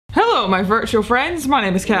Hello, my virtual friends. My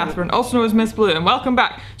name is Catherine, also known as Miss Blue, and welcome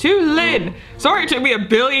back to Lynne. Sorry it took me a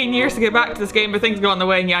billion years to get back to this game, but things got in the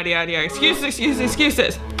way and yada yada yada.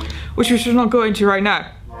 Excuses. Which we should not go into right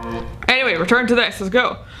now. Anyway, return to this. Let's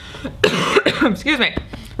go. Excuse me.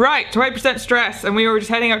 Right, 20% stress, and we were just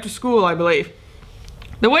heading out to school, I believe.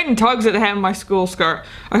 The wind tugs at the hem of my school skirt.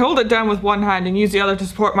 I hold it down with one hand and use the other to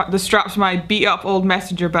support the straps of my beat-up old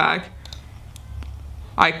messenger bag.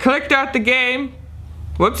 I clicked out the game.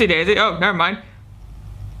 Whoopsie daisy. Oh, never mind.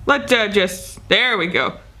 Let's there we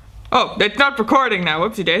go. Oh, it's not recording now.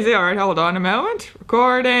 Whoopsie daisy. Alright, hold on a moment.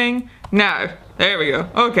 Recording. Now. There we go.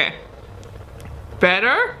 Okay.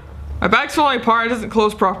 Better? My bag's falling apart. It doesn't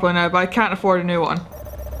close properly now, but I can't afford a new one.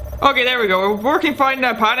 Okay, there we go. We're working fine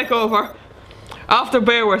now. Panic over. I'll have to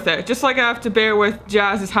bear with it. Just like I have to bear with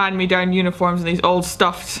Jazz's hand-me-down uniforms and these old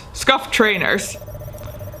scuffed trainers.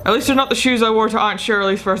 At least they're not the shoes I wore to Aunt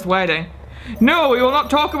Shirley's first wedding. No, we will not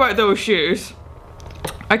talk about those shoes.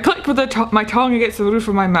 I clicked with my tongue against the roof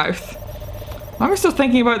of my mouth. Why am I still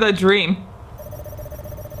thinking about that dream?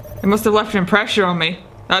 It must have left an impression on me.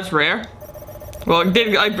 That's rare. Well, it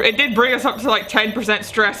did bring us up to like 10%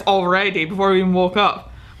 stress already before we even woke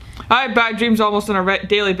up. I have bad dreams almost on a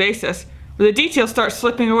daily basis, but the details start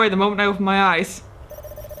slipping away the moment I open my eyes.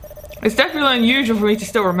 It's definitely unusual for me to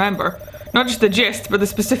still remember. Not just the gist, but the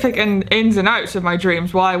specific ins and outs of my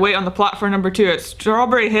dreams while I wait on the platform number 2 at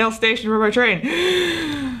Strawberry Hill Station for my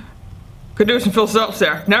train. Could do some full stops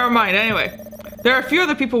there. Never mind, anyway. There are a few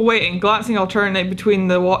other people waiting, glancing alternate between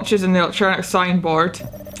the watches and the electronic signboard.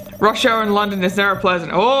 Rush hour in London is never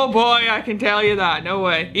pleasant. Oh boy, I can tell you that. No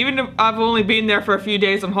way. Even if I've only been there for a few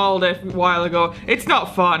days on holiday a while ago, it's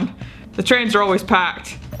not fun. The trains are always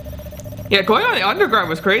packed. Yeah, going on the underground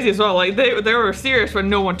was crazy as well. Like, they were serious when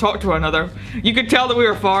no one talked to one another. You could tell that we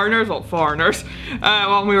were foreigners,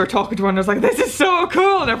 when we were talking to one another. Like, this is so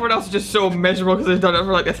cool! And everyone else is just so miserable because they've done it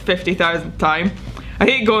for like the 50,000th time. I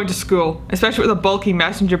hate going to school, especially with a bulky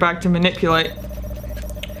messenger bag to manipulate.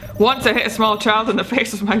 Once I hit a small child in the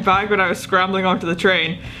face with my bag when I was scrambling onto the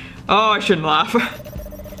train. Oh, I shouldn't laugh.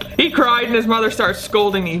 He cried and his mother started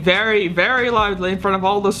scolding me very, very loudly in front of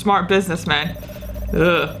all those smart businessmen.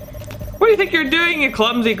 Ugh. What do you think you're doing, you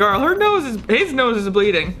clumsy girl? His nose is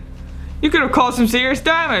bleeding. You could have caused some serious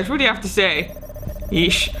damage. What do you have to say?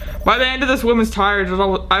 Yeesh. By the end of this woman's tired,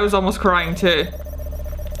 I was almost crying too.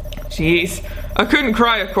 Jeez. I couldn't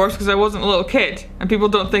cry, of course, because I wasn't a little kid. And people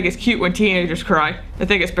don't think it's cute when teenagers cry. They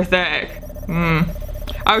think it's pathetic.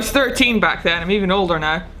 I was 13 back then. I'm even older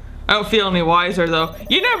now. I don't feel any wiser, though.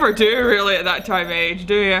 You never do, really, at that time of age,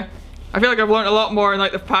 do you? I feel like I've learned a lot more in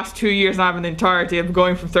like the past 2 years than I have in the entirety of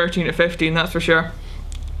going from 13 to 15, that's for sure.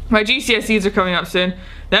 My GCSEs are coming up soon.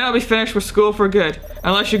 Then I'll be finished with school for good.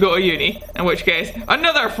 Unless you go to uni, in which case,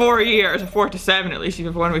 another 4 years, 4 to 7 at least, if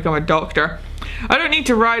you want to become a doctor. I don't need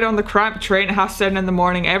to ride on the cramped train at 7:30 in the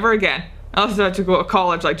morning ever again. Unless I had to go to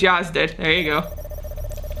college like Jazz did. There you go.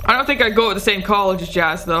 I don't think I'd go to the same college as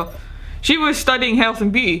Jazz though. She was studying health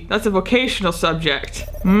and beauty. That's a vocational subject.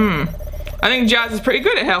 I think Jazz is pretty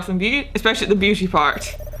good at health and beauty, especially at the beauty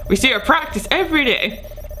part. We see her practice every day.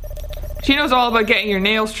 She knows all about getting your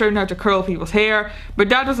nails trimmed, how to curl people's hair, but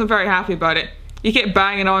Dad wasn't very happy about it. He kept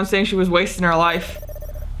banging on saying she was wasting her life.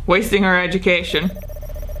 Wasting her education.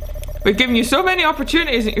 We've given you so many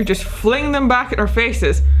opportunities and you're just flinging them back at our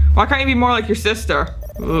faces. Why can't you be more like your sister?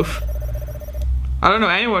 Oof. I don't know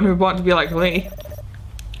anyone who'd want to be like me.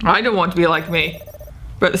 I don't want to be like me.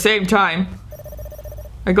 But at the same time,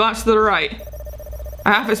 I glance to the right.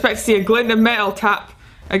 I half expect to see a glint of metal tap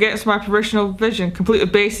against my peripheral vision, complete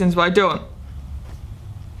with basins, but I don't.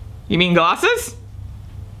 You mean glasses?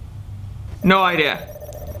 No idea.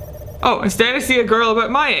 Oh, instead I see a girl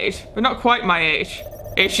about my age, but not quite my age.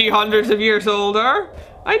 Is she hundreds of years older?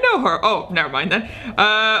 I know her. Oh, never mind then.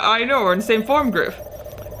 I know her in the same form group.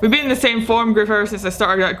 We've been in the same form group ever since I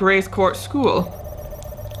started at Gray's Court School.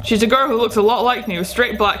 She's a girl who looks a lot like me with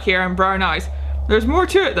straight black hair and brown eyes. There's more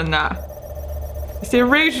to it than that. It's the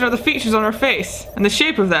arrangement of the features on her face, and the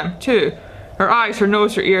shape of them, too. Her eyes, her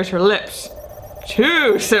nose, her ears, her lips.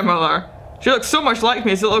 Too similar. She looks so much like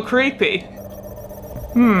me, it's a little creepy.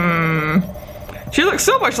 She looks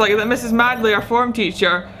so much like it that Mrs. Madley, our form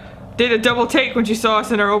teacher, did a double take when she saw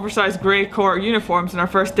us in our oversized grey court uniforms on our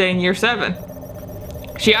first day in year 7.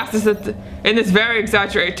 She asked us in this very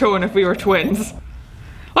exaggerated tone if we were twins.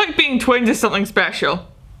 Like being twins is something special.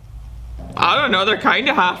 I don't know, they're kind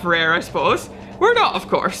of half rare, I suppose. We're not, of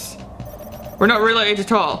course. We're not related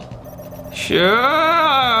at all.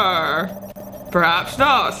 Sure. Perhaps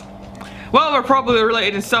not. Well, we're probably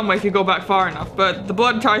related in some way if you go back far enough, but the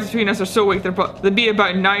blood ties between us are so weak they'd be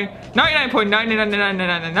about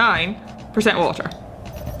 99.99999% water.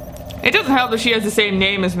 It doesn't help that she has the same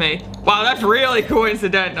name as me. Wow, that's really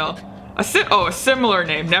coincidental. A similar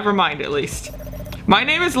name, never mind at least. My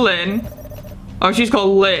name is Lynne. Oh, she's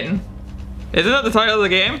called Lynne. Isn't that the title of the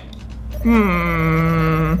game?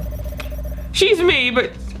 She's me,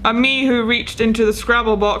 but a me who reached into the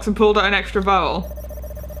Scrabble box and pulled out an extra vowel.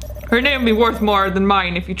 Her name would be worth more than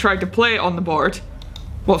mine if you tried to play it on the board.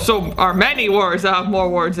 Well, so are many words that have more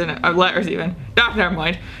words in it, letters even. Never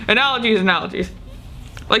mind. Analogies, analogies.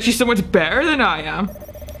 Like she's so much better than I am.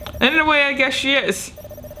 And in a way, I guess she is.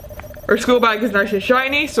 Her school bag is nice and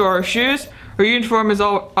shiny, so are her shoes. Her uniform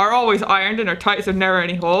are always ironed and her tights have never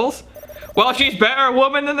any holes. Well, she's better a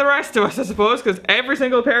woman than the rest of us, I suppose, because every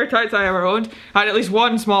single pair of tights I ever owned had at least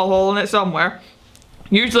one small hole in it somewhere.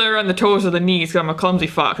 Usually around the toes or the knees, because I'm a clumsy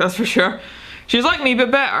fuck, that's for sure. She's like me,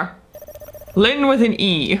 but better. Lynne with an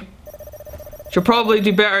E. She'll probably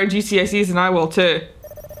do better at GCSEs than I will too.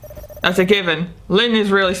 That's a given. Lynne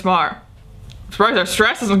is really smart. I'm surprised her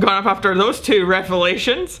stress hasn't gone up after those two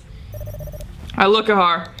revelations. I look at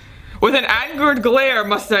her. With an angered glare,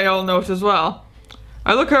 must I all note as well.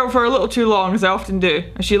 I look at her for a little too long, as I often do,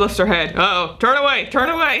 and she lifts her head. Uh-oh. Turn away! Turn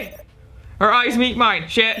away! Her eyes meet mine.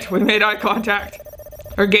 Shit, we made eye contact.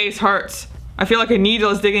 Her gaze hurts. I feel like a needle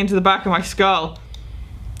is digging into the back of my skull.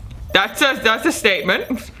 That's a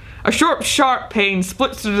statement. A short, sharp pain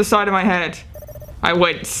splits through the side of my head. I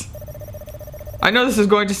wince. I know this is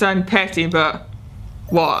going to sound petty, but...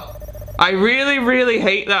 what? I really, really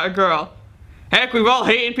hate that girl. Heck, we've all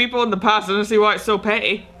hated people in the past. I don't see why it's so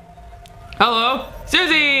petty. Hello?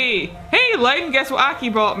 Susie! Hey, Lynne, guess what Aki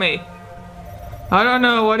bought me? I don't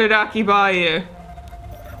know. What did Aki buy you?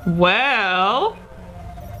 Well...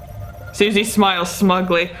 Susie smiles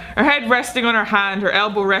smugly, her head resting on her hand, her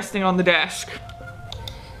elbow resting on the desk.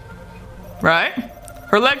 Right?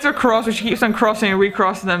 Her legs are crossed, but she keeps on crossing and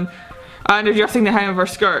recrossing them and adjusting the hem of her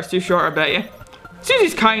skirt. It's too short, I bet you.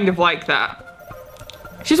 Susie's kind of like that.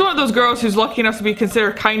 She's one of those girls who's lucky enough to be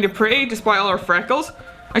considered kind of pretty despite all her freckles,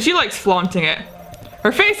 and she likes flaunting it.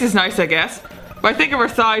 Her face is nice, I guess, but I think her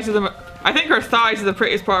thighs are the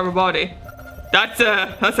prettiest part of her body. That's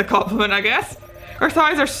a compliment, I guess. Her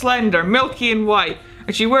thighs are slender, milky and white,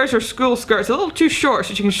 and she wears her school skirts a little too short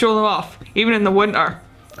so she can show them off, even in the winter.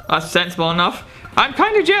 That's sensible enough. I'm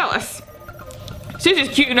kind of jealous. Susie's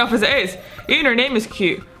cute enough as it is. Even her name is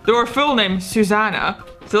cute, though her full name, Susanna,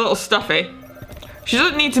 is a little stuffy. She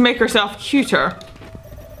doesn't need to make herself cuter.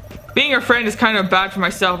 Being her friend is kind of bad for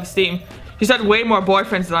my self-esteem. She's had way more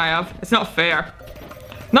boyfriends than I have. It's not fair.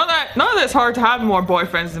 Not that it's hard to have more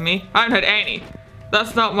boyfriends than me. I haven't had any.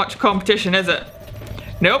 That's not much competition, is it?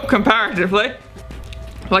 Nope, comparatively.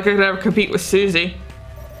 Like I could ever compete with Susie.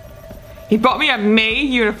 He bought me a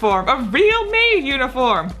maid uniform. A real maid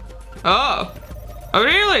uniform. Oh. Oh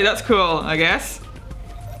really? That's cool, I guess.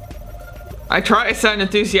 I try to sound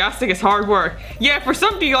enthusiastic, it's hard work. Yeah, for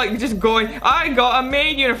somebody like just going, I got a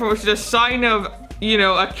maid uniform, which is a sign of, you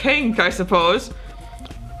know, a kink, I suppose.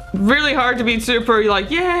 Really hard to be super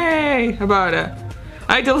like, yay, about it.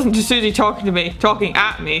 I had to listen to Susie talking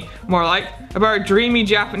at me, more like, about her dreamy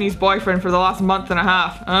Japanese boyfriend for the last month and a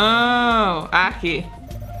half. Oh, Aki.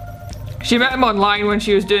 She met him online when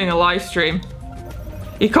she was doing a live stream.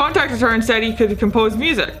 He contacted her and said he could compose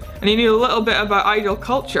music, and he knew a little bit about idol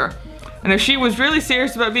culture. And if she was really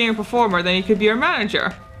serious about being a performer, then he could be her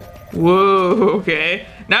manager. Whoa, okay.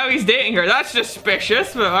 Now he's dating her. That's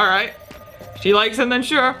suspicious, but alright. If she likes him, then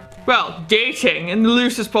sure. Well, dating in the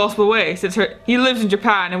loosest possible way, since he lives in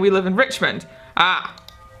Japan and we live in Richmond. Ah.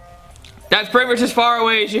 That's pretty much as far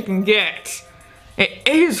away as you can get. It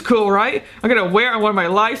is cool, right? I'm gonna wear it on one of my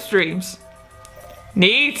live streams.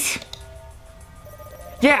 Neat.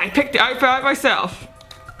 Yeah, I picked the outfit out myself.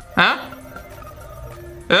 Huh?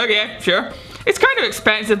 Okay, sure. It's kind of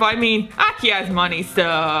expensive, but I mean, Aki has money,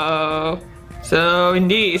 so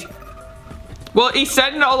indeed. Well, he's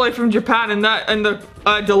sending it all the way from Japan, and the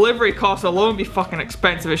delivery costs alone would be fucking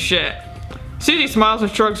expensive as shit. Susie smiles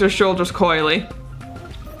and shrugs her shoulders coyly.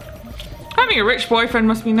 Having a rich boyfriend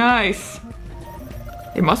must be nice.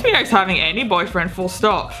 It must be nice having any boyfriend, full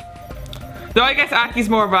stop. Though I guess Aki's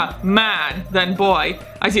more of a man than boy,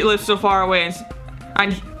 as he lives so far away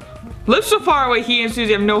he and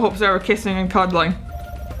Susie have no hopes of ever kissing and cuddling.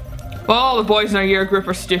 Well, all the boys in our year group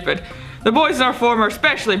are stupid. The boys in our form are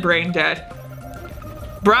especially brain dead.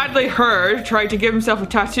 Bradley Hurd tried to give himself a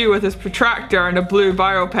tattoo with his protractor and a blue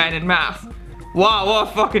biro pen in math. Wow, what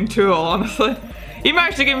a fucking tool, honestly. He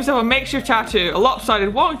managed to give himself a makeshift tattoo, a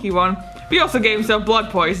lopsided wonky one, but he also gave himself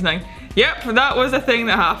blood poisoning. Yep, that was a thing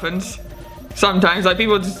that happens. Sometimes, like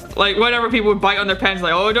people just, like whenever people would bite on their pens,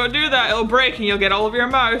 like, oh, don't do that, it'll break and you'll get all over your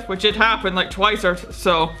mouth, which had happened like twice or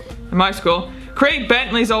so in my school. Craig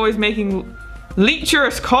Bentley's always making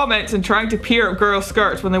lecherous comments and trying to peer at girls'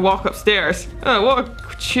 skirts when they walk upstairs. Oh, what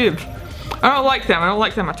a tube. I don't like them. I don't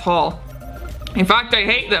like them at all. In fact, I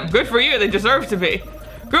hate them. Good for you. They deserve to be.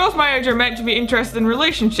 Girls my age are meant to be interested in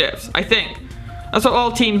relationships, I think. That's what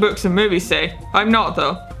all teen books and movies say. I'm not,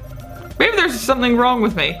 though. Maybe there's something wrong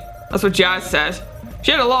with me. That's what Jazz says.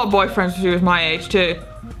 She had a lot of boyfriends when she was my age, too.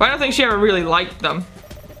 But I don't think she ever really liked them.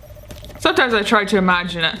 Sometimes I try to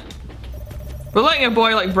imagine it. But letting a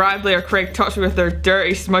boy like Bradley or Craig touch me with their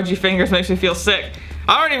dirty, smudgy fingers makes me feel sick.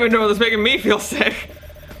 I don't even know what's making me feel sick.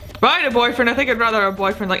 If I had a boyfriend, I think I'd rather have a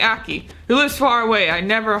boyfriend like Aki, who lives far away. I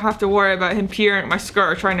never have to worry about him peering at my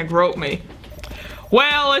skirt or trying to grope me.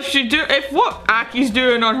 Well, if what Aki's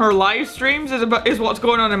doing on her live streams is what's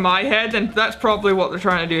going on in my head, then that's probably what they're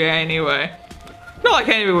trying to do anyway. Not like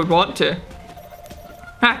anybody would want to.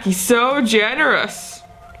 Aki's so generous.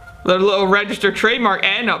 The little registered trademark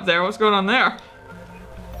N up there. What's going on there?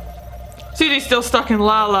 Susie's still stuck in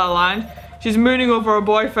La La Land. She's mooning over her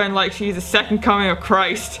boyfriend like she's the second coming of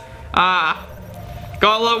Christ. Ah.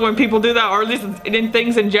 Gotta love when people do that, or at least in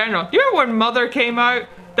things in general. You remember when Mother came out?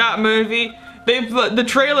 That movie? The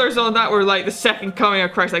trailers on that were like the second coming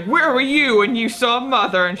of Christ. Like, where were you when you saw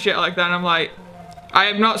Mother and shit like that? And I'm like, I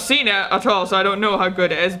have not seen it at all, so I don't know how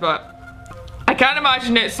good it is, but I can't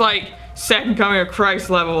imagine it's like second coming of Christ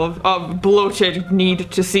level of bloated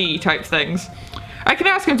need to see type things. I can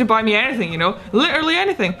ask him to buy me anything, you know, literally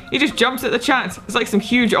anything. He just jumps at the chance. It's like some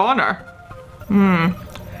huge honor.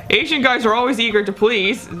 Asian guys are always eager to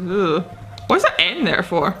please. Ugh. What's that N there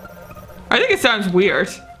for? I think it sounds weird.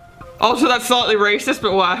 Also, that's slightly racist,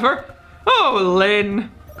 but whatever. Oh,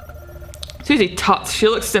 Lynne. Susie tuts. She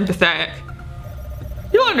looks sympathetic.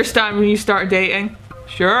 You'll understand when you start dating.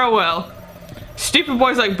 Sure I will. Stupid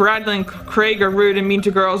boys like Bradley and Craig are rude and mean to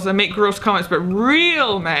girls and make gross comments, but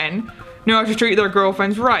real men know how to treat their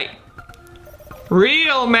girlfriends right.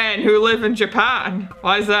 Real men who live in Japan.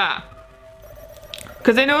 Why is that?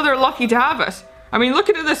 Because they know they're lucky to have us. I mean, look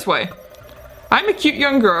at it this way. I'm a cute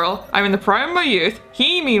young girl. I'm in the prime of my youth.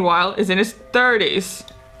 He, meanwhile, is in his 30s.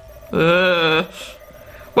 Ugh.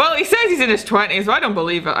 Well, he says he's in his 20s, but I don't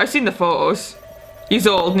believe it. I've seen the photos. He's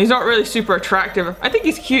old and he's not really super attractive. I think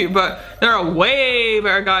he's cute, but there are way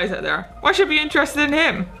better guys out there. Why should I be interested in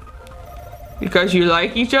him? Because you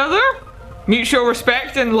like each other? Mutual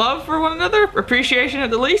respect and love for one another? Appreciation at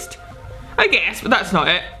the least? I guess, but that's not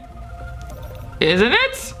it. Isn't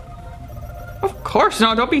it? Of course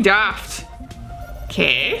not, don't be daft.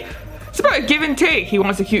 Okay. It's about a give and take. He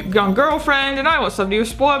wants a cute young girlfriend and I want somebody who will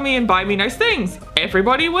spoil me and buy me nice things.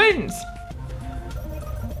 Everybody wins.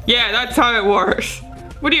 Yeah, that's how it works.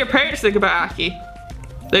 What do your parents think about Aki?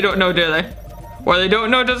 They don't know, do they? Or they don't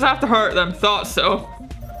know, doesn't have to hurt them. Thought so.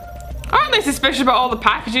 Aren't they suspicious about all the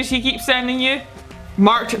packages he keeps sending you?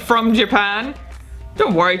 Marked from Japan?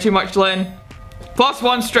 Don't worry too much, Lynne.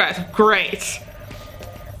 +1 stress. Great.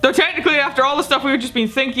 Though technically, after all the stuff we've just been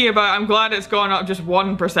thinking about, I'm glad it's gone up just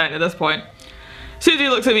 1% at this point. Susie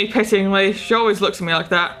looks at me pityingly. She always looks at me like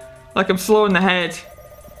that. Like I'm slow in the head.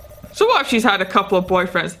 So what if she's had a couple of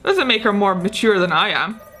boyfriends? Doesn't make her more mature than I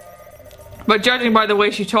am. But judging by the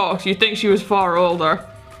way she talks, you'd think she was far older.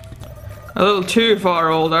 A little too far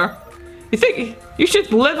older. You think you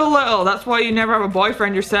should live a little, that's why you never have a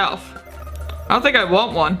boyfriend yourself. I don't think I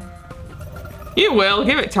want one. You will,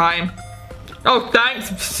 give it time. Oh,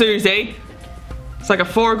 thanks, Susie. It's like a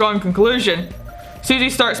foregone conclusion. Susie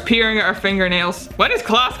starts peering at her fingernails. When is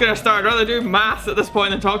class gonna start? I'd rather do maths at this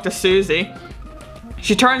point than talk to Susie.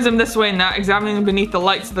 She turns them this way and that, examining them beneath the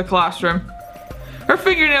lights of the classroom. Her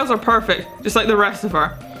fingernails are perfect, just like the rest of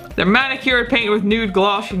her. They're manicured, painted with nude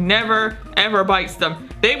gloss. She never, ever bites them.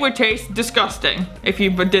 They would taste disgusting if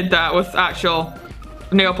you did that with actual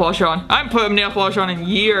nail polish on. I haven't put nail polish on in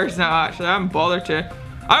years now, actually. I haven't bothered to.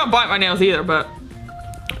 I don't bite my nails either, but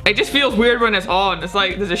it just feels weird when it's on. It's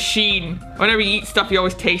like there's a sheen. Whenever you eat stuff, you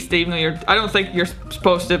always taste it, even though I don't think you're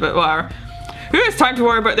supposed to, but whatever. Who has time to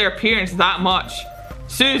worry about their appearance that much?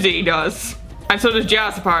 Susie does. And so does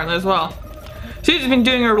Jazz apparently as well. Susie's been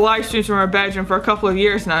doing her live streams from her bedroom for a couple of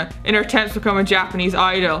years now, in her attempts to become a Japanese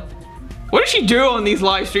idol. What does she do on these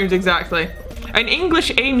live streams exactly? An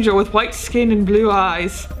English angel with white skin and blue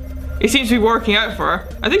eyes. It seems to be working out for her.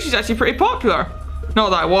 I think she's actually pretty popular. Not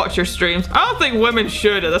that I watch her streams. I don't think women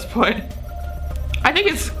should at this point. I think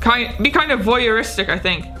it's kind of voyeuristic, I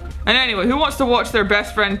think. And anyway, who wants to watch their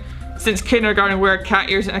best friend since kindergarten wear cat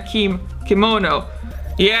ears and a kimono?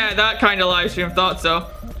 Yeah, that kind of live stream, thought so.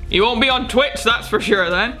 You won't be on Twitch, that's for sure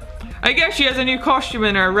then. I guess she has a new costume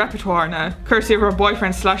in her repertoire now, courtesy of her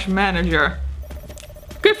boyfriend slash manager.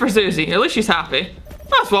 Good for Susie, at least she's happy.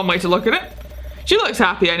 That's one way to look at it. She looks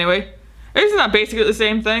happy anyway. Isn't that basically the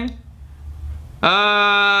same thing?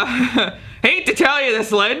 Hate to tell you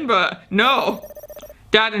this, Lynne, but no.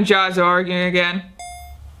 Dad and Jazz are arguing again.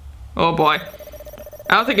 Oh boy.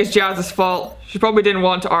 I don't think it's Jazz's fault. She probably didn't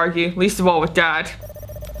want to argue, least of all with Dad.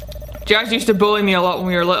 Jazz used to bully me a lot when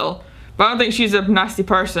we were little, but I don't think she's a nasty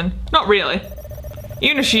person. Not really.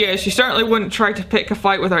 Even if she is, she certainly wouldn't try to pick a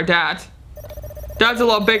fight with our dad. Dad's a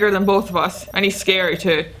lot bigger than both of us, and he's scary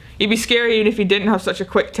too. He'd be scary even if he didn't have such a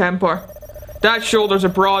quick temper. Dad's shoulders are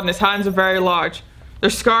broad and his hands are very large. They're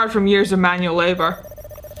scarred from years of manual labor.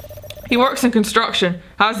 He works in construction,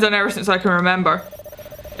 has done ever since I can remember.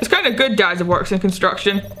 It's kind of good Dad works in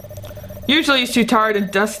construction. Usually he's too tired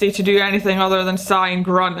and dusty to do anything other than sigh and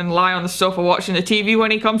grunt and lie on the sofa watching the TV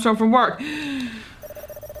when he comes home from work.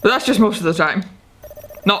 But that's just most of the time.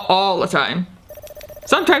 Not all the time.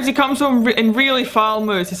 Sometimes he comes home in really foul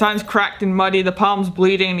moods, his hands cracked and muddy, the palms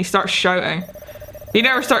bleeding, and he starts shouting. He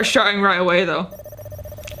never starts shouting right away though.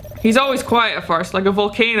 He's always quiet at first, like a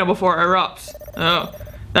volcano before it erupts. Oh,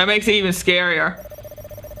 that makes it even scarier.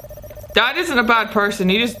 Dad isn't a bad person,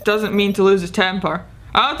 he just doesn't mean to lose his temper.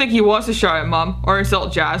 I don't think he wants to shout at Mum, or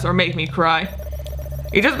insult Jazz, or make me cry.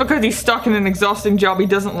 He does it because he's stuck in an exhausting job he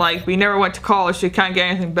doesn't like, but he never went to college so he can't get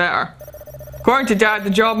anything better. According to Dad, the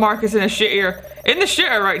job market's in the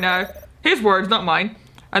shitter right now. His words, not mine.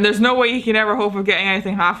 And there's no way he can ever hope of getting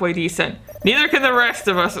anything halfway decent. Neither can the rest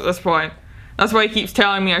of us at this point. That's why he keeps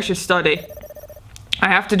telling me I should study. I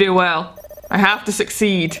have to do well. I have to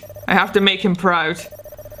succeed. I have to make him proud.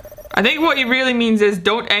 I think what he really means is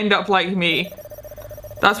don't end up like me.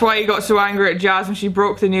 That's why he got so angry at Jazz when she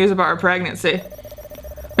broke the news about her pregnancy.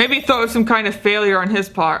 Maybe he thought it was some kind of failure on his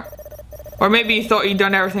part. Or maybe he thought he'd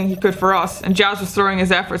done everything he could for us and Jazz was throwing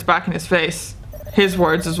his efforts back in his face. His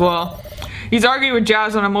words as well. He's argued with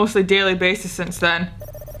Jazz on a mostly daily basis since then.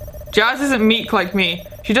 Jazz isn't meek like me.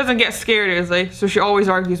 She doesn't get scared easily, so she always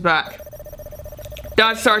argues back.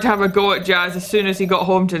 Dad started to have a go at Jazz as soon as he got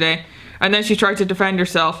home today, and then she tried to defend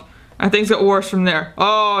herself, and things got worse from there.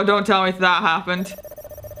 Oh, don't tell me that happened.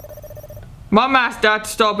 Mum asked Dad to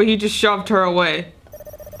stop, but he just shoved her away.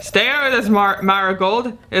 Stay out of this, Marigold.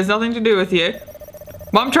 It has nothing to do with you.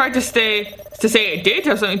 Mum tried to say it did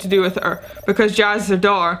have something to do with her, because Jazz is her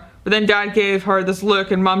daughter, but then Dad gave her this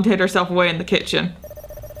look and Mum hid herself away in the kitchen.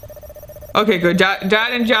 Okay, good.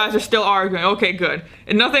 Dad and Jazz are still arguing. Okay, good.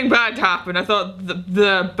 And nothing bad happened. I thought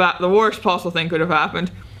the worst possible thing could have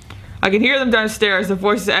happened. I can hear them downstairs, the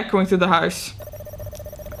voices echoing through the house.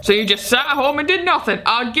 So you just sat at home and did nothing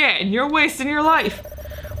again? You're wasting your life.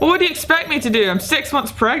 Well, what do you expect me to do? I'm 6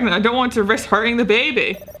 months pregnant. I don't want to risk hurting the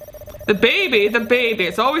baby. The baby.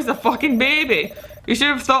 It's always the fucking baby. You should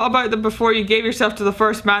have thought about that before you gave yourself to the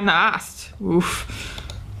first man that asked. Oof.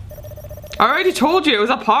 I already told you, it was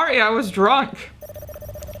a party, I was drunk.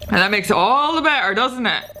 And that makes it all the better, doesn't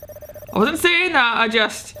it? I wasn't saying that,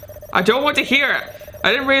 I don't want to hear it.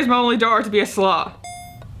 I didn't raise my only daughter to be a slut.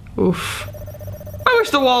 Oof. I wish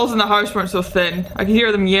the walls in the house weren't so thin. I can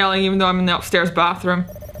hear them yelling even though I'm in the upstairs bathroom.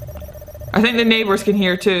 I think the neighbours can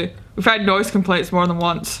hear too. We've had noise complaints more than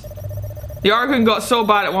once. The arguing got so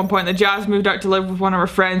bad at one point that Jazz moved out to live with one of her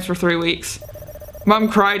friends for 3 weeks. Mum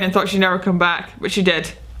cried and thought she'd never come back, but she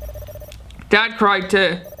did. Dad cried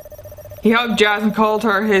too. He hugged Jazz and called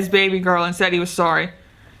her his baby girl and said he was sorry.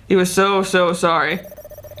 He was so sorry.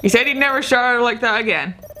 He said he'd never shout at her like that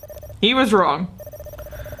again. He was wrong.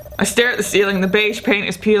 I stare at the ceiling, the beige paint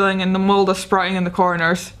is peeling and the mold is sprouting in the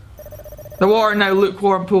corners. The water now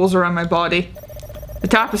lukewarm pools around my body. The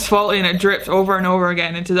tap is faulty and it drips over and over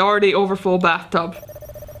again into the already overfull bathtub.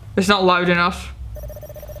 It's not loud enough.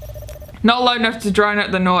 Not loud enough to drown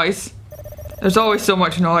out the noise. There's always so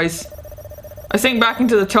much noise. I sink back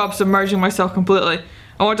into the tub, submerging myself completely.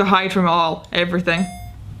 I want to hide from it all. Everything.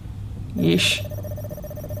 Yeesh.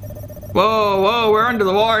 Whoa, we're under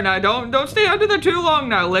the water now. Don't stay under there too long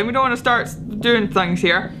now, Lynne. We don't want to start doing things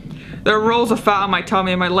here. There are rolls of fat on my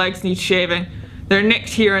tummy and my legs need shaving. They're nicked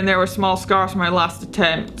here and there with small scars from my last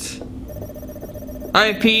attempt. I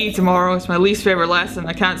have PE tomorrow. It's my least favourite lesson.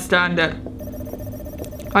 I can't stand it.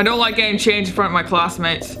 I don't like getting changed in front of my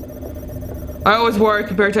classmates. I always worry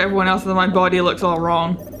compared to everyone else that my body looks all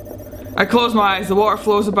wrong. I close my eyes, the water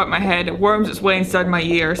flows about my head, it worms its way inside my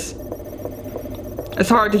ears. It's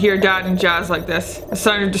hard to hear Dad and Jazz like this. It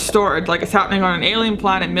sounded distorted, like it's happening on an alien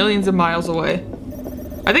planet millions of miles away.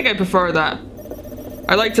 I think I prefer that.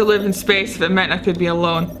 I'd like to live in space if it meant I could be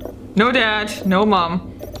alone. No Dad, no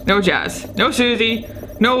Mum, no Jazz, no Susie,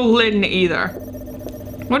 No Lynne either.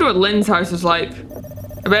 I wonder what Lynne's house is like.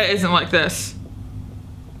 I bet it isn't like this.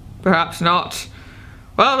 Perhaps not.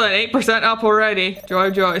 Well then, 8% up already.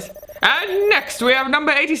 Joy joys. And next we have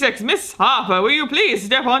number 86, Miss Harper. Will you please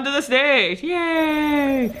step onto the stage?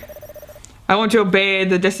 Yay! I want to obey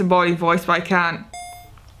the disembodied voice, but I can't.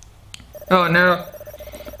 Oh no.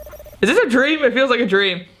 Is this a dream? It feels like a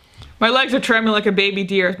dream. My legs are trembling like a baby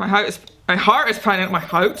deer. My heart is pounding at my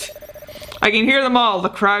heart. I can hear them all. The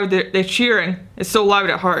crowd, they're cheering. It's so loud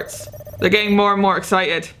it hurts. They're getting more and more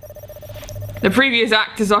excited. The previous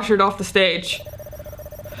act is ushered off the stage.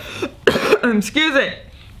 Excuse me.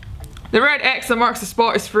 The red X that marks the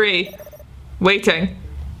spot is free. Waiting.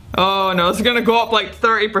 Oh no, this is gonna go up like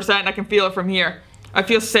 30%. I can feel it from here. I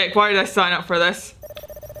feel sick. Why did I sign up for this?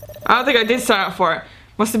 I don't think I did sign up for it.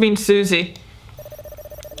 Must have been Susie.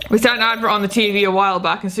 We saw an advert on the TV a while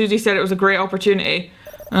back and Susie said it was a great opportunity.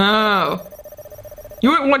 Oh. You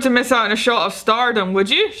wouldn't want to miss out on a shot of stardom, would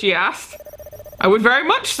you? She asked. I would very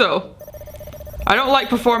much so. I don't like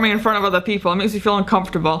performing in front of other people. It makes me feel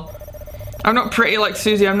uncomfortable. I'm not pretty like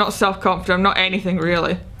Susie. I'm not self-confident. I'm not anything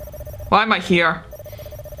really. Why am I here?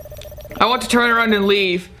 I want to turn around and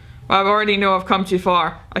leave. But I already know I've come too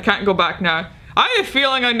far. I can't go back now. I have a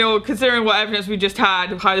feeling I know, considering what evidence we just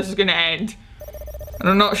had, how this is going to end. And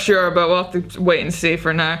I'm not sure, but we'll have to wait and see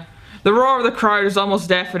for now. The roar of the crowd is almost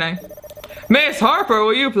deafening. Miss Harper,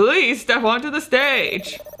 will you please step onto the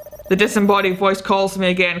stage? The disembodied voice calls to me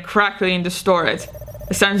again, crackly and distorted.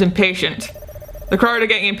 It sounds impatient. The crowd are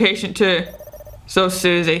getting impatient too. So's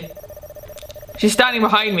Susie. She's standing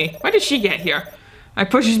behind me. When did she get here? It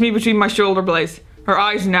pushes me between my shoulder blades. Her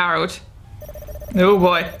eyes narrowed. Oh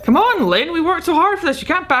boy. Come on, Lynne. We worked so hard for this. You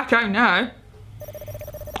can't back out now.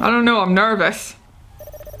 I don't know. I'm nervous.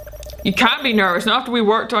 You can't be nervous. Not after we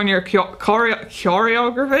worked on your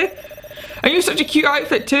choreography. And you have such a cute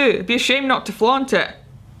outfit too. It'd be a shame not to flaunt it.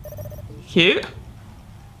 Cute?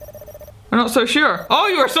 I'm not so sure. Oh,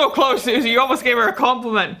 you were so close, Susie. You almost gave her a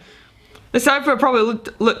compliment. This outfit probably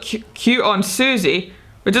look cute on Susie,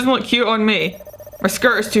 but it doesn't look cute on me. My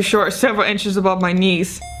skirt is too short, several inches above my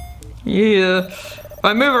knees. Yeah. If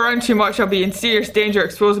I move around too much, I'll be in serious danger of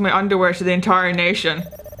exposing my underwear to the entire nation.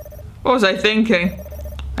 What was I thinking?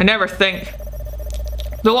 I never think.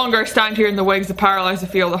 The longer I stand here in the wigs, the paralyzed I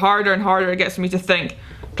feel, the harder and harder it gets me to think,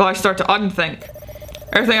 till I start to unthink.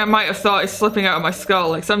 Everything I might have thought is slipping out of my skull,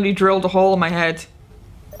 like somebody drilled a hole in my head.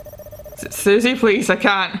 Susie, please, I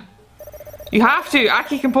can't. You have to.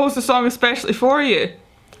 Aki composed the song especially for you.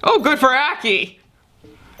 Oh, good for Aki.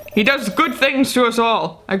 He does good things to us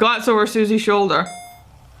all. I glance over Susie's shoulder.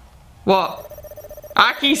 What?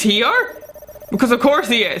 Aki's here? Because of course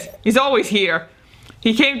he is. He's always here.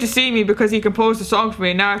 He came to see me because he composed a song for me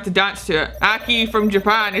and now I have to dance to it. Aki from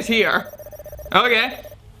Japan is here. Okay.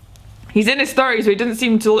 He's in his 30s, but he doesn't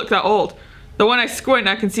seem to look that old. Though when I squint,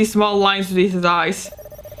 I can see small lines beneath his eyes.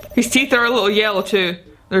 His teeth are a little yellow too.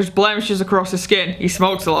 There's blemishes across his skin. He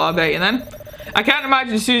smokes a lot, I bet you then. I can't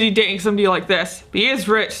imagine Susie dating somebody like this. But he is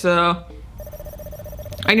rich, so...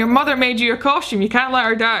 And your mother made you your costume. You can't let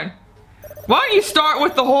her down. Why don't you start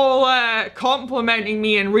with the whole complimenting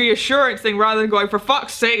me and reassurance thing rather than going, for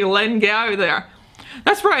fuck's sake, Lynne, get out of there.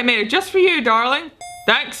 That's right, I made it just for you, darling.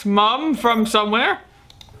 Thanks, Mum, from somewhere.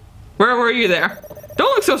 Where were you there?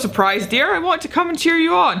 Don't look so surprised, dear. I want to come and cheer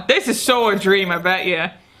you on. This is so a dream, I bet you.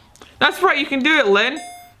 That's right, you can do it, Lynne.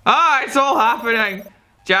 Ah, it's all happening.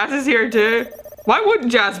 Jazz is here too. Why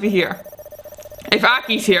wouldn't Jazz be here? If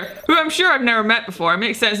Aki's here, who I'm sure I've never met before, it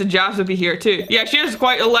makes sense that Jazz would be here too. Yeah, she has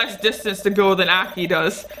quite a less distance to go than Aki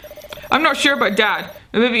does. I'm not sure about Dad.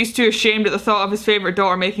 Maybe he's too ashamed at the thought of his favourite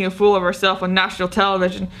daughter making a fool of herself on national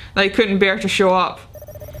television that he couldn't bear to show up.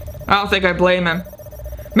 I don't think I blame him.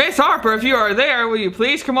 Miss Harper, if you are there, will you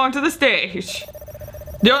please come onto the stage?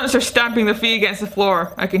 The audience are stamping their feet against the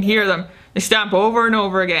floor. I can hear them. They stamp over and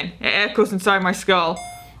over again. It echoes inside my skull.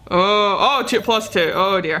 Oh, 2+2.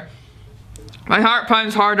 Oh dear. My heart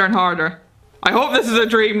pounds harder and harder. I hope this is a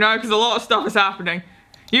dream now because a lot of stuff is happening.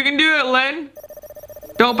 You can do it, Lynne.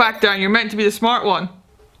 Don't back down. You're meant to be the smart one.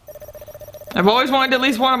 I've always wanted at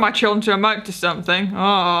least one of my children to amount to something.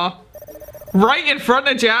 Aww. Right in front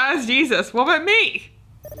of Jazz? Jesus. What about me?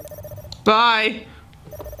 Bye.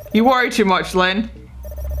 You worry too much, Lynne.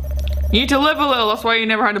 You need to live a little, that's why you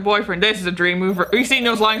never had a boyfriend. This is a dream. We've seen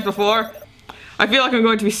those lines before. I feel like I'm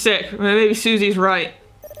going to be sick. Maybe Susie's right.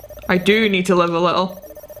 I do need to live a little.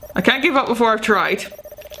 I can't give up before I've tried.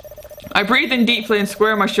 I breathe in deeply and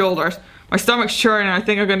square my shoulders. My stomach's churning and I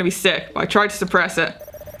think I'm going to be sick, but I try to suppress it.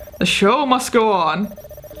 The show must go on.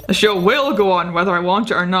 The show will go on whether I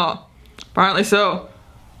want it or not. Apparently so.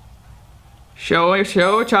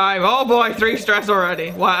 Show time. Oh boy, 3 stress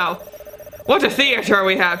already. Wow. What a theater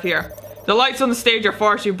we have here. The lights on the stage are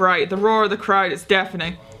far too bright. The roar of the crowd is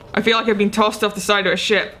deafening. I feel like I've been tossed off the side of a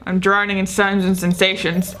ship. I'm drowning in sounds and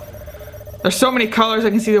sensations. There's so many colors, I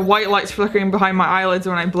can see the white lights flickering behind my eyelids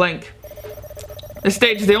when I blink. The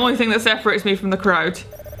stage is the only thing that separates me from the crowd.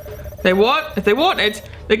 If they wanted,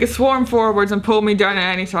 they could swarm forwards and pull me down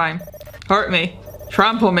at any time. Hurt me.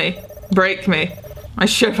 Trample me. Break me. I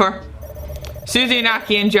shiver. Susie and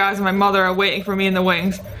Aki and Jazz and my mother are waiting for me in the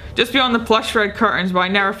wings, just beyond the plush red curtains, but I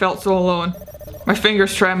never felt so alone. My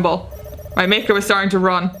fingers tremble. My makeup is starting to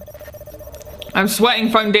run. I'm sweating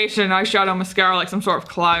foundation and eyeshadow mascara like some sort of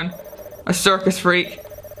clown. A circus freak.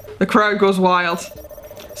 The crowd goes wild.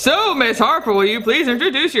 So, Miss Harper, will you please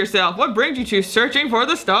introduce yourself? What brings you to Searching for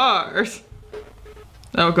the Stars?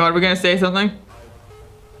 Oh god, we're gonna say something.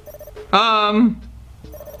 I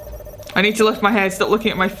need to lift my head, stop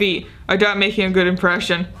looking at my feet. I doubt making a good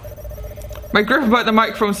impression. My grip about the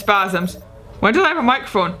microphone spasms. When did I have a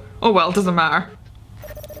microphone? Oh well, it doesn't matter.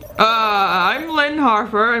 I'm Lynne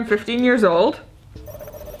Harper, I'm 15 years old.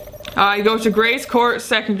 I go to Grace Court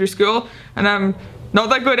Secondary School, and I'm not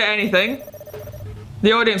that good at anything.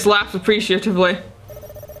 The audience laughs appreciatively.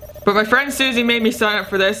 But my friend Susie made me sign up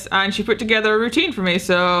for this, and she put together a routine for me,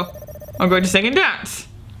 so I'm going to sing and dance.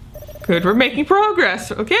 Good, we're making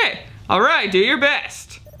progress. Okay, alright, do your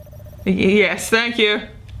best. Yes, thank you.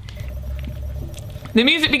 The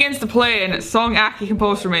music begins to play, and it's a song Aki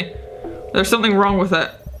composed for me. There's something wrong with it.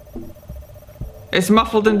 It's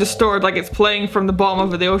muffled and distorted like it's playing from the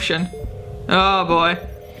bottom of the ocean. Oh boy.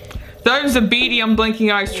 Thousands of beady,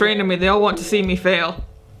 unblinking eyes trained on me, they all want to see me fail.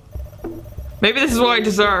 Maybe this is what I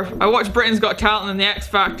deserve. I watch Britain's Got Talent and the X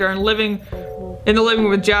Factor and living in the living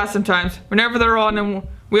room with Jazz sometimes. Whenever they're on, and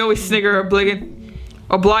we always snigger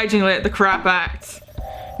obligingly at the crap acts.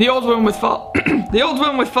 The old woman with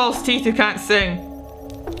false teeth who can't sing.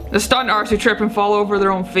 The stunt artists who trip and fall over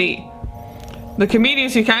their own feet. The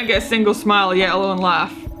comedians who can't get a single smile yet alone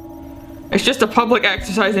laugh. It's just a public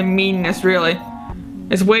exercise in meanness, really.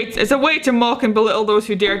 It's a way to mock and belittle those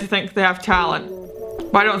who dare to think they have talent.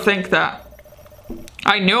 But I don't think that.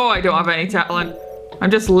 I know I don't have any talent. I'm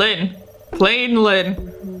just Lynne. Plain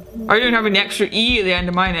Lynne. I don't have an extra E at the end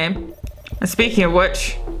of my name. And speaking of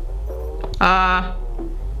which,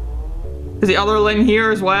 is the other Lynne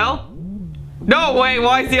here as well? No way,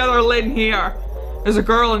 why is the other Lynne here? There's a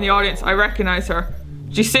girl in the audience, I recognize her.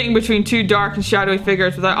 She's sitting between 2 dark and shadowy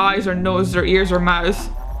figures without eyes or noses or ears or mouths.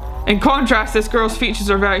 In contrast, this girl's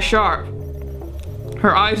features are very sharp.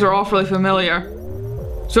 Her eyes are awfully familiar.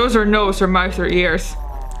 So is her nose, her mouth, her ears.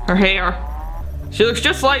 Her hair. She looks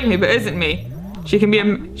just like me, but isn't me. She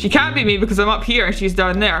can't be me because I'm up here and she's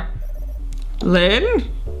down there. Lynne?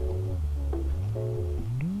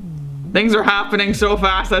 Things are happening so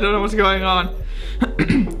fast, I don't know what's going on.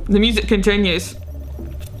 The music continues.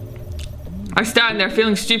 I stand there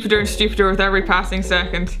feeling stupider and stupider with every passing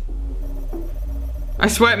second. I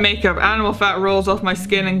sweat makeup, animal fat rolls off my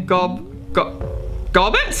skin and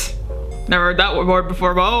gobbets? Never heard that word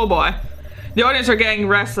before, but oh boy. The audience are getting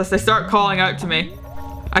restless, they start calling out to me.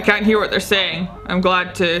 I can't hear what they're saying, I'm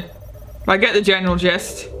glad to. But I get the general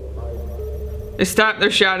gist. They stamp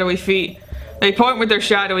their shadowy feet. They point with their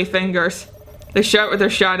shadowy fingers. They shout with their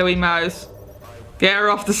shadowy mouths. Get her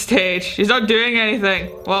off the stage. She's not doing anything.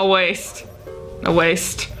 What a waste. A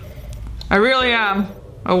waste. I really am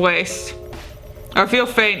a waste. I feel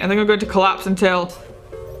faint. I think I'm going to collapse until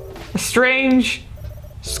a strange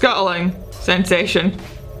scuttling sensation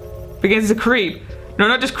begins to creep. No,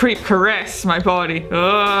 not just creep, caress my body.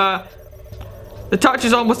 Ugh. The touch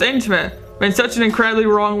is almost intimate, but in such an incredibly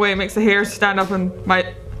wrong way it makes the hairs stand up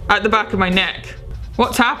at the back of my neck.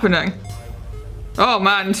 What's happening? Oh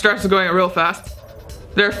man, stress is going real fast.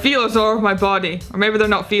 There are feelers all over my body, or maybe they're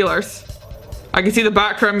not feelers. I can see the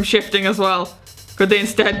background shifting as well. Could they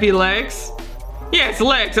instead be legs? Yes,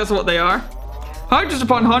 legs, that's what they are. Hundreds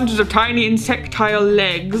upon hundreds of tiny insectile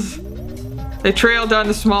legs. They trail down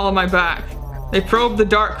the small of my back. They probe the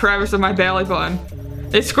dark crevice of my belly button.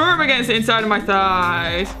 They squirm against the inside of my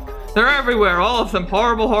thighs. They're everywhere, all of them,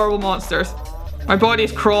 horrible, horrible monsters. My body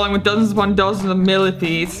is crawling with dozens upon dozens of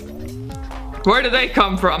millipedes. Where do they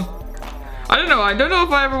come from? I don't know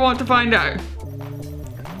if I ever want to find out.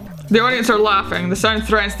 The audience are laughing. The sound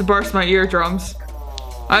threatens to burst my eardrums.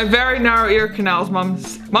 I have very narrow ear canals, Mum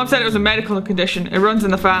said it was a medical condition. It runs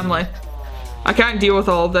in the family. I can't deal with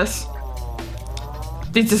all of this.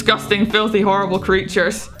 These disgusting, filthy, horrible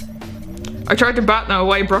creatures. I tried to bat them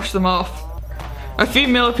away, brush them off. A few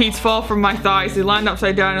millipedes fall from my thighs. They land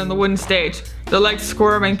upside down on the wooden stage, their legs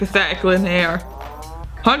squirming pathetically in the air.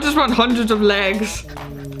 Hunters run hundreds of legs.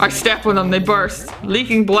 I step on them, they burst,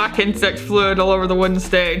 leaking black insect fluid all over the wooden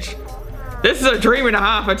stage. This is a dream and a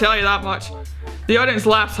half, I tell you that much. The audience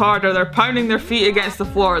laughs harder, they're pounding their feet against the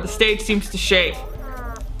floor, the stage seems to shake.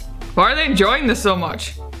 Why are they enjoying this so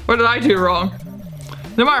much? What did I do wrong?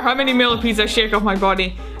 No matter how many millipedes I shake off my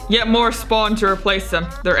body, yet more spawn to replace them.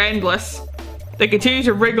 They're endless. They continue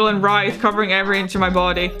to wriggle and writhe, covering every inch of my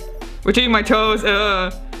body. Between my toes,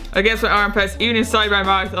 against my armpits, even inside my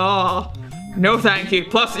mouth, oh. No thank you.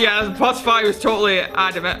 Plus 5 is totally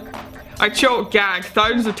adamant. I choke, gag.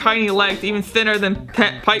 Thousands of tiny legs, even thinner than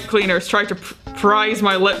pet pipe cleaners, try to prise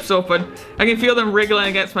my lips open. I can feel them wriggling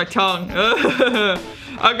against my tongue.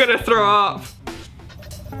 I'm gonna throw up.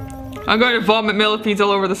 I'm going to vomit millipedes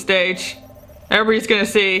all over the stage. Everybody's gonna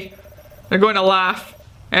see. They're going to laugh.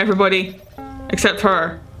 Everybody. Except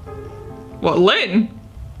her. What, Lynne?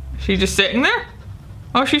 She's just sitting there?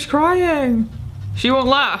 Oh, she's crying. She won't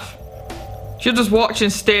laugh. She'll just watch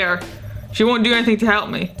and stare. She won't do anything to help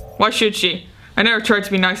me. Why should she? I never tried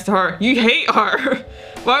to be nice to her. You hate her.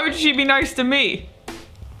 Why would she be nice to me?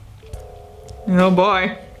 Oh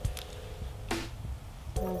boy.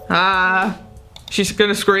 She's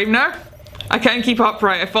gonna scream now? I can't keep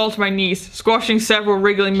upright. I fall to my knees, squashing several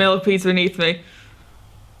wriggling millipedes beneath me.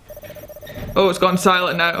 Oh, it's gone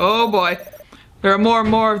silent now. Oh boy. There are more and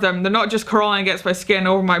more of them. They're not just crawling against my skin,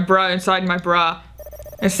 over my brow, inside my bra.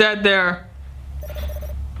 Instead, they're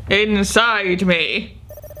inside me.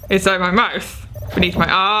 Inside my mouth. Beneath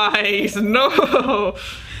my eyes. No!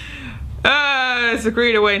 It's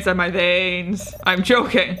secreted away inside my veins. I'm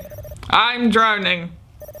choking. I'm drowning.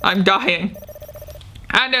 I'm dying.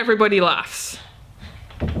 And everybody laughs.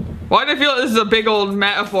 Why do I feel like this is a big old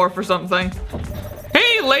metaphor for something?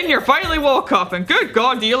 Hey, Lynne, you finally woke up, and good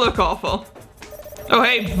God, do you look awful. Oh,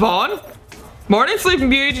 hey, Vaughn. Morning, Sleeping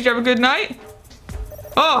Beauty. Did you have a good night?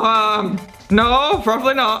 Oh, no,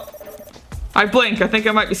 probably not. I blink. I think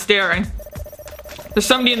I might be staring. There's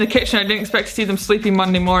somebody in the kitchen. I didn't expect to see them sleepy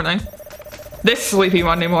Monday morning. This sleepy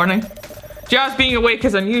Monday morning. Jazz being awake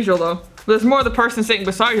is unusual, though. But there's more the person sitting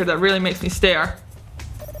beside her that really makes me stare.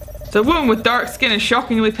 It's a woman with dark skin and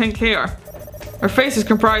shockingly pink hair. Her face is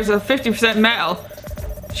comprised of 50% metal.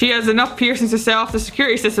 She has enough piercings to set off the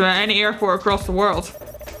security system at any airport across the world.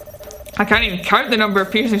 I can't even count the number of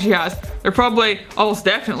piercings she has. They're probably, almost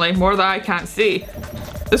definitely, more that I can't see.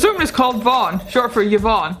 This woman is called Vaughn, short for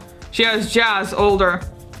Yvonne. She's Jazz's older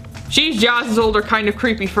kind of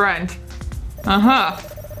creepy friend. Vaughn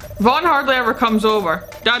hardly ever comes over.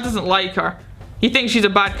 Dad doesn't like her. He thinks she's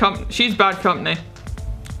bad company.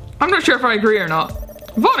 I'm not sure if I agree or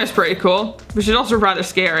not. Vaughn is pretty cool, but she's also rather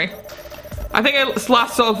scary. I think I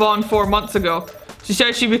last saw Vaughn 4 months ago. She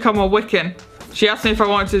said she'd become a Wiccan. She asked me if I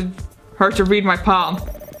wanted her to read my palm.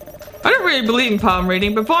 I don't really believe in palm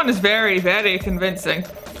reading, but Vaughn is very, very convincing.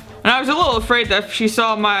 And I was a little afraid that if she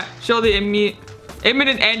saw the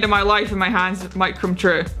imminent end of my life in my hands, it might come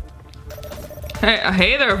true.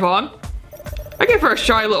 Hey there, Vaughn. I give her a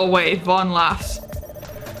shy little wave. Vaughn laughs.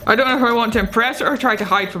 I don't know if I want to impress her or try to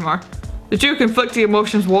hide from her. The two conflicting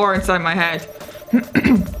emotions war inside my head.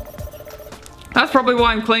 That's probably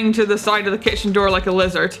why I'm clinging to the side of the kitchen door like a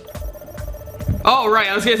lizard. Oh right,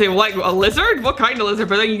 I was gonna say like a lizard? What kind of lizard?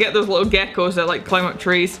 But then you get those little geckos that like climb up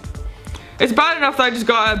trees. It's bad enough that I just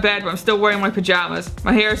got out of bed but I'm still wearing my pajamas.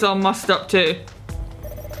 My hair's all mussed up too.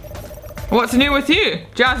 What's new with you?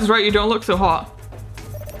 Jazz is right, you don't look so hot.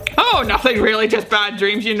 Oh, nothing really, just bad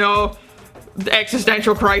dreams, you know. The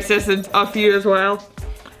existential crisis and a few as well.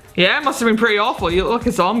 Yeah, it must have been pretty awful. You look like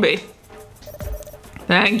a zombie.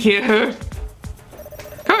 Thank you.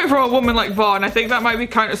 Coming from a woman like Vaughn, I think that might be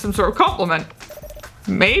counted as some sort of compliment.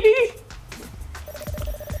 Maybe?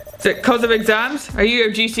 Is it because of exams? Are you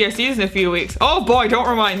have GCSEs in a few weeks? Oh boy, don't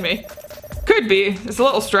remind me. Could be. It's a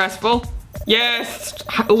little stressful. Yes,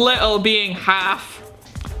 little being half.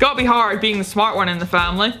 Gotta be hard being the smart one in the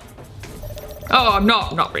family. Oh, I'm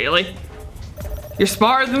not really. You're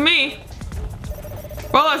smarter than me.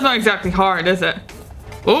 Well, that's not exactly hard, is it?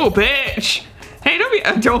 Oh, bitch. Hey,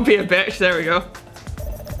 don't be a bitch. There we go.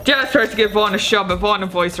 Jazz tries to give Vaughn a shove, but Vaughn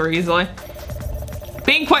avoids her easily.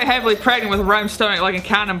 Being quite heavily pregnant with a round stomach like a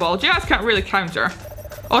cannonball, Jazz can't really counter.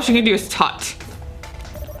 All she can do is tut.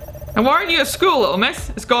 And why aren't you at school, little miss?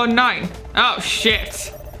 It's gone 9. Oh,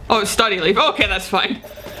 shit. Oh, it's study leave. Okay, that's fine.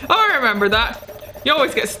 Oh, I remember that. You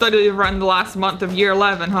always get study leave around the last month of year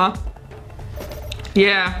 11, huh?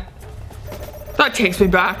 Yeah. That takes me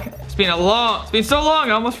back. It's been so long,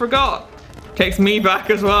 I almost forgot. Takes me back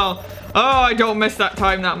as well. Oh, I don't miss that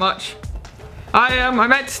time that much. I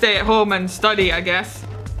meant to stay at home and study, I guess.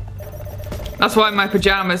 That's why I'm in my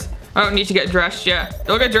pajamas. I don't need to get dressed yet.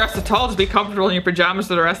 Don't get dressed at all, just be comfortable in your pajamas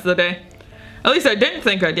for the rest of the day. At least I didn't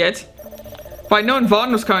think I did. If I'd known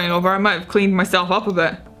Vaughn was coming over, I might have cleaned myself up a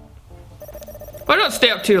bit. But don't stay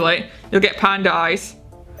up too late. You'll get panda eyes.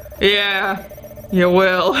 Yeah, you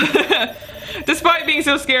will. Despite being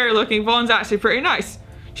so scary looking, Vaughn's actually pretty nice.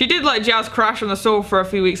 She did let Jazz crash on the sofa for a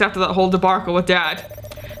few weeks after that whole debacle with Dad.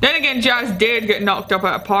 Then again, Jazz did get knocked up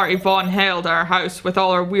at a party Vaughn held at our house with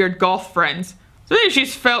all her weird goth friends. So maybe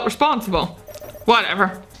she's felt responsible.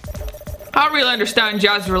 Whatever. I don't really understand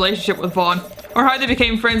Jazz's relationship with Vaughn, or how they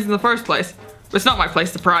became friends in the first place. But it's not my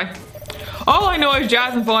place to pry. All I know is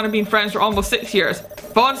Jazz and Vaughn have been friends for almost 6 years.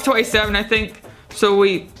 Vaughn's 27, I think, so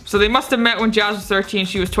they must have met when Jazz was 13 and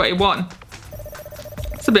she was 21.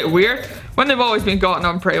 It's a bit weird, when they've always been gotten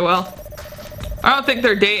on pretty well. I don't think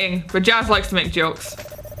they're dating, but Jazz likes to make jokes.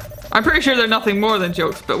 I'm pretty sure they're nothing more than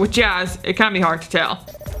jokes, but with Jazz, it can be hard to tell.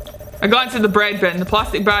 I glanced at the bread bin. The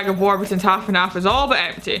plastic bag of Warburton's half and half is all but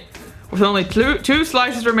empty, with only two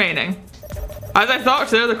slices remaining. As I thought,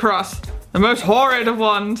 they're the crust. The most horrid of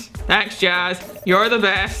ones. Thanks, Jazz. You're the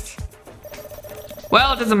best.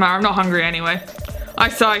 Well, it doesn't matter. I'm not hungry anyway. I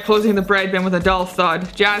sigh, closing the bread bin with a dull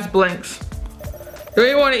thud. Jazz blinks. Do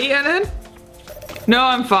you want to eat anything? No,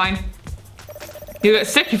 I'm fine. You get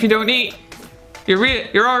sick if you don't eat.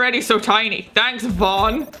 You're already so tiny. Thanks,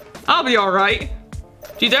 Vaughn. I'll be alright.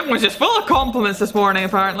 Geez, everyone's just full of compliments this morning,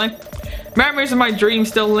 apparently. Memories of my dreams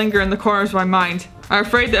still linger in the corners of my mind. I'm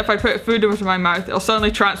afraid that if I put food into my mouth, it'll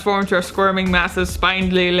suddenly transform into a squirming mass of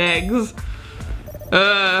spindly legs.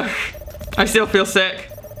 Ugh. I still feel sick.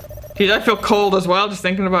 Geez, I feel cold as well, just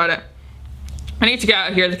thinking about it. I need to get out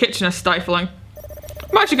of here. The kitchen is stifling.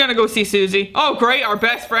 I'm actually gonna go see Susie. Oh, great, our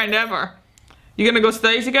best friend ever. You gonna go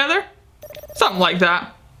stay together? Something like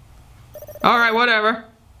that. Alright, whatever.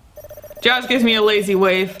 Jazz gives me a lazy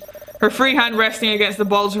wave, her free hand resting against the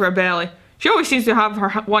bulge of her belly. She always seems to have her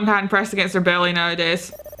one hand pressed against her belly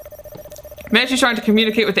nowadays. Maybe she's trying to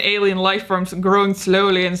communicate with the alien life forms growing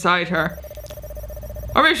slowly inside her.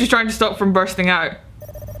 Or maybe she's trying to stop from bursting out.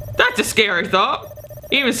 That's a scary thought.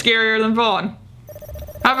 Even scarier than Vaughn.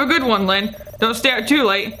 Have a good one, Lynne. Don't stay out too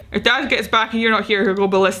late. If Dad gets back and you're not here, he'll go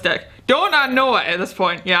ballistic. Don't I know it at this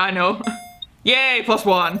point? Yeah, I know. Yay,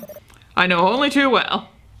 +1. I know only too well.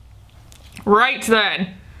 Right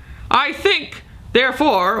then. I think,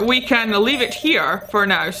 therefore, we can leave it here for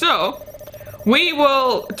now. So, we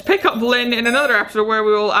will pick up Lynne in another episode where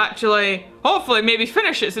we will actually, hopefully, maybe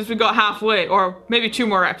finish it since we got halfway. Or maybe 2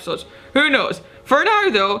 more episodes. Who knows? For now,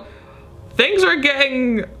 though, things are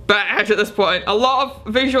getting bad at this point. A lot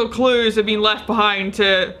of visual clues have been left behind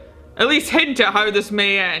to at least hint at how this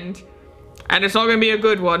may end. And it's not going to be a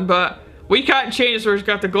good one, but we can't change it, so we're just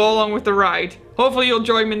going to have to go along with the ride. Hopefully you'll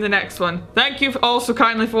join me in the next one. Thank you all so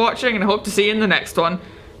kindly for watching, and I hope to see you in the next one.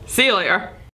 See you later.